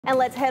And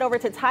let's head over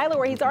to Tyler,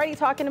 where he's already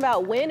talking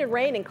about wind and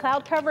rain and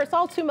cloud cover. It's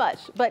all too much,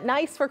 but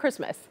nice for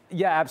Christmas.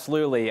 Yeah,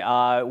 absolutely.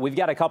 We've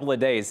got a couple of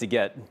days to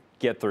get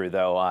through,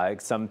 though.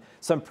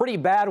 Some pretty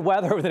bad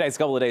weather over the next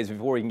couple of days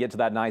before we can get to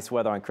that nice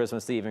weather on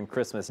Christmas Eve and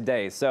Christmas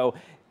Day. So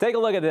take a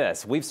look at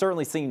this. We've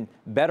certainly seen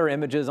better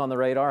images on the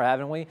radar,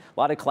 haven't we? A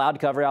lot of cloud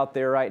cover out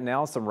there right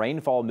now. Some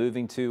rainfall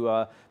moving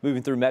through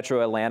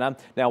Metro Atlanta.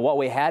 Now, what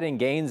we had in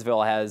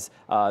Gainesville has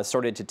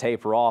started to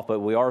taper off, but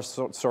we are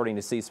starting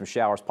to see some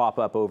showers pop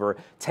up over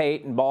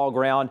Tate and Ball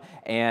Ground,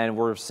 and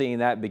we're seeing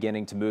that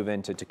beginning to move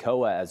into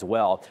Toccoa as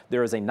well.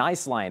 There is a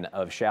nice line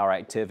of shower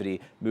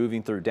activity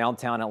moving through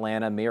downtown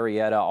Atlanta,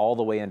 Marietta, all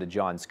the way into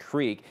Johns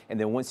Creek, and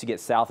then once you get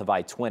south of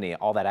I-20,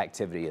 all that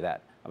activity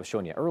that I was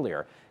showing you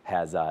earlier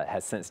has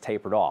since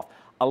tapered off.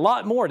 A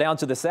lot more down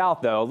to the south,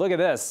 though. Look at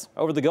this.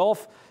 Over the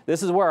Gulf,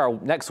 this is where our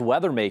next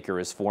weather maker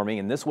is forming,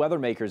 and this weather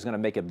maker is going to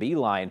make a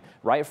beeline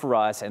right for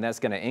us, and that's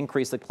going to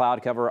increase the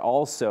cloud cover,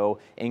 also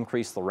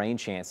increase the rain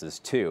chances,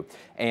 too.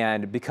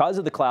 And because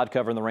of the cloud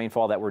cover and the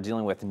rainfall that we're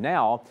dealing with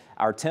now,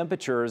 our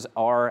temperatures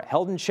are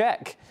held in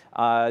check.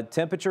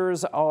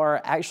 Temperatures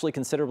are actually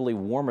considerably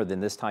warmer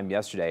than this time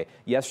yesterday.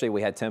 Yesterday,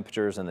 we had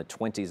temperatures in the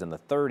 20s and the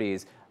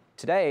 30s.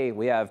 Today,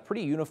 we have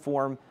pretty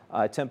uniform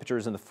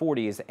temperatures in the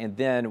 40s, and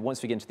then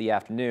once we get into the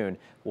afternoon,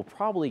 we'll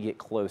probably get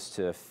close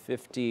to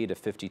 50 to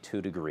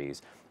 52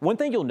 degrees. One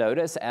thing you'll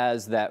notice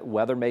as that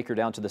weather maker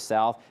down to the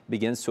south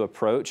begins to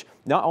approach,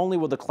 not only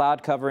will the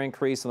cloud cover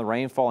increase and the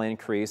rainfall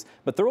increase,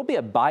 but there will be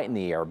a bite in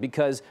the air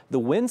because the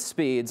wind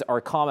speeds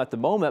are calm at the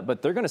moment,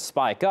 but they're going to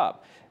spike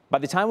up. By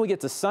the time we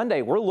get to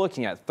Sunday, we're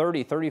looking at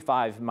 30,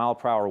 35 mile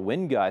per hour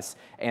wind gusts,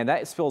 and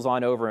that spills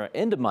on over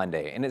into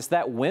Monday. And it's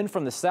that wind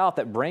from the south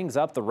that brings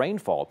up the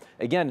rainfall.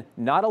 Again,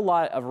 not a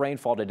lot of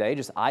rainfall today,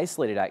 just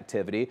isolated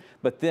activity,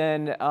 but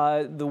then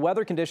the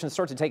weather conditions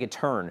start to take a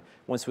turn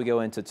once we go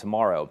into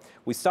tomorrow.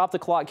 We stop the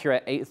clock here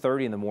at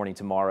 8:30 in the morning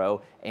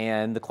tomorrow,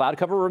 and the cloud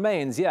cover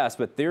remains, yes,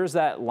 but there's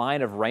that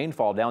line of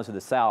rainfall down to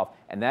the south,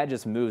 and that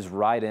just moves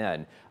right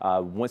in.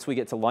 Once we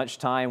get to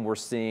lunchtime, we're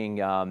seeing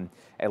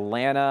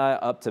Atlanta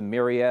up to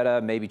Marietta,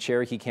 maybe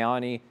Cherokee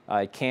County,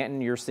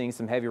 Canton, you're seeing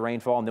some heavy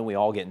rainfall, and then we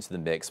all get into the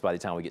mix by the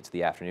time we get to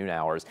the afternoon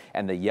hours.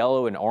 And the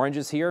yellow and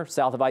oranges here,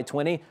 south of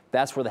I-20,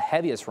 that's where the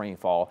heaviest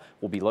rainfall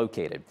will be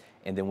located.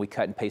 And then we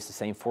cut and paste the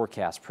same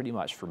forecast pretty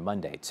much for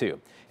Monday, too.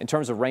 In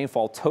terms of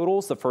rainfall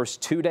totals, the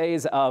first 2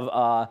 days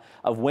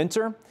of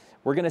winter,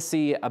 we're going to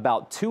see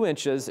about 2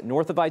 inches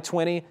north of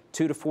I-20,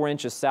 2 to 4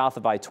 inches south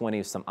of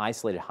I-20, some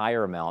isolated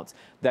higher amounts.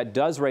 That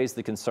does raise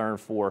the concern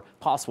for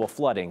possible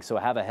flooding, so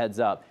have a heads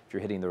up if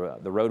you're hitting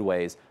the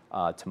roadways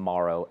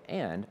tomorrow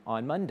and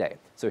on Monday.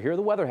 So here are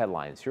the weather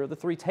headlines. Here are the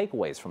 3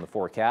 takeaways from the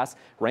forecast.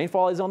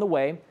 Rainfall is on the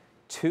way.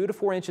 2 to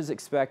 4 inches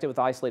expected with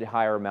isolated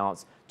higher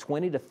amounts.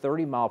 20 to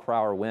 30 mile per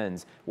hour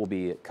winds will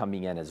be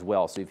coming in as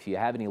well. So if you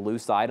have any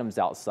loose items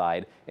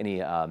outside,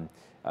 any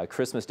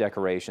Christmas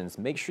decorations,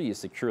 make sure you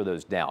secure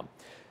those down.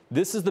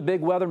 This is the big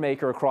weather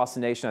maker across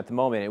the nation at the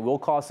moment. It will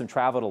cause some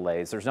travel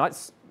delays. There's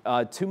not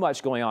too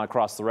much going on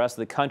across the rest of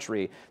the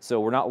country,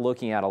 so we're not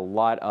looking at a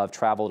lot of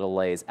travel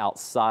delays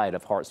outside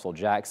of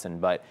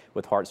Hartsville-Jackson, but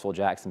with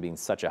Hartsville-Jackson being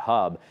such a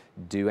hub,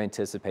 do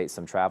anticipate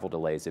some travel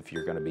delays if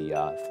you're going to be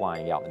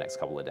flying out the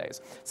next couple of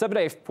days.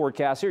 7-day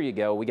forecast, here you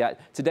go. We got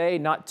today,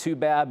 not too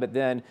bad, but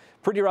then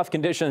pretty rough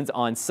conditions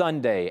on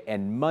Sunday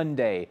and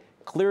Monday.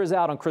 Clears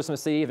out on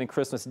Christmas Eve and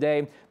Christmas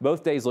Day.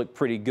 Both days look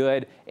pretty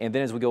good. And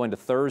then as we go into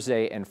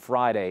Thursday and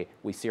Friday,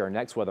 we see our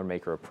next weather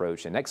maker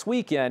approach. And next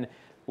weekend,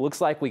 looks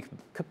like we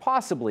could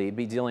possibly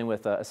be dealing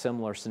with a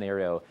similar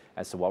scenario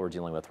as to what we're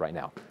dealing with right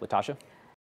now. Latasha?